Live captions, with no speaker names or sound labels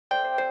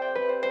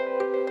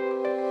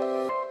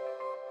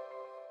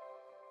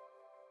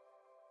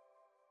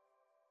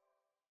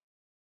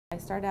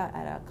started out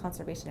at a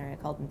conservation area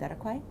called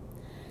Nderakwai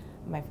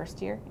my first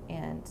year,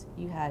 and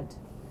you had,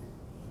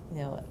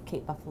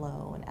 Cape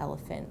buffalo and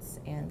elephants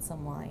and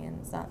some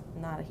lions,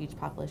 not a huge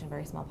population,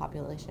 very small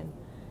population,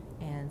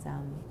 and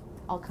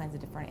all kinds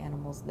of different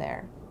animals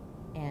there.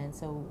 And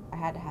so I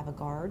had to have a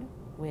guard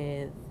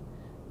with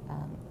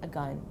a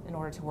gun in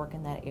order to work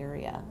in that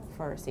area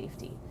for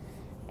safety.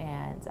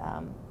 And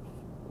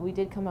we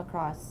did come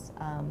across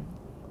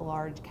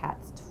large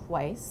cats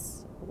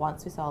twice.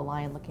 Once we saw a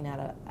lion looking at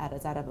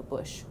us out of a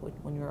bush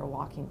when we were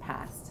walking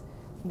past,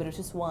 but it was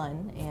just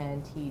one,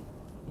 and he,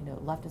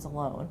 left us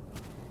alone.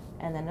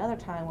 And then another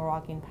time we're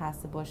walking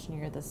past the bush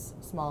near this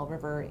small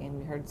river, and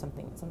we heard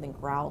something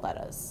growled at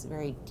us,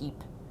 very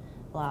deep,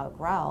 loud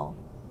growl,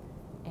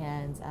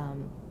 and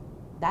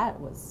that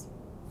was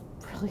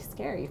really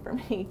scary for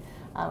me.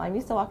 I'm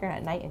used to walking around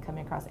at night and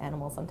coming across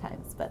animals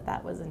sometimes, but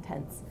that was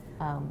intense.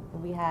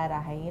 We had a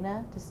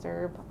hyena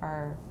disturb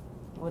our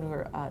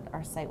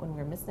site when we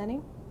were mist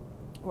netting,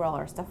 where all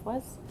our stuff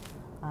was,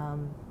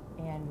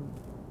 and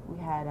we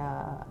had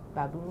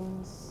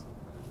baboons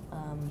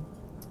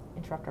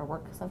interrupt our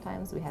work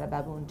sometimes. We had a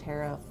baboon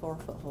tear a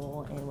 4-foot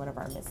hole in one of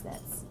our mist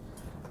nets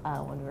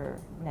when we were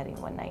netting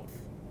one night.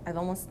 I've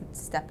almost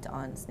stepped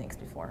on snakes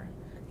before.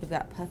 We've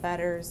got puff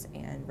adders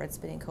and red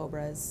spitting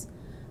cobras,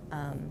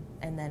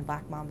 and then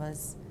black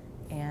mambas,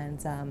 and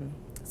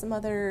some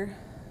other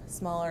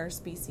smaller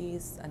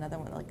species. Another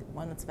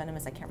one that's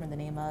venomous, I can't remember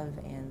the name of,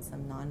 and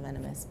some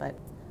non-venomous. But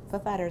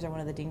puff adders are one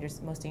of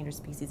the most dangerous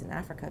species in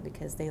Africa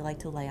because they like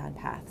to lay on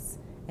paths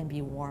and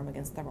be warm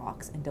against the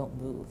rocks and don't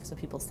move, so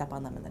people step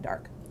on them in the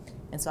dark.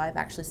 And so I've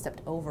actually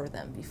stepped over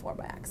them before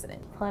by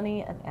accident.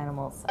 Plenty of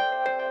animals.